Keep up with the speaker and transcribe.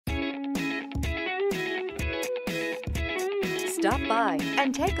Stop by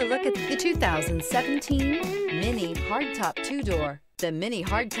and take a look at the 2017 Mini Hardtop 2-Door. The Mini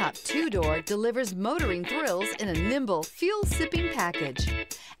Hardtop 2-Door delivers motoring thrills in a nimble, fuel-sipping package.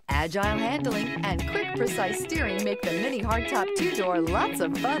 Agile handling and quick, precise steering make the Mini Hardtop 2-Door lots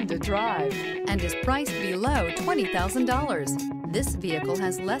of fun to drive and is priced below $20,000. This vehicle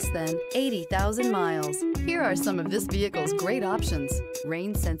has less than 80,000 miles. Here are some of this vehicle's great options: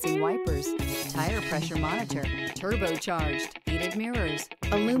 rain-sensing wipers, tire pressure monitor, turbocharged, heated mirrors,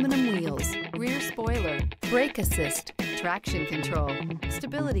 aluminum wheels, rear spoiler, brake assist, traction control,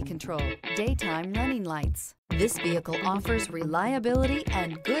 stability control, daytime running lights. This vehicle offers reliability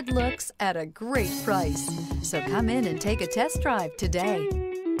and good looks at a great price. So come in and take a test drive today.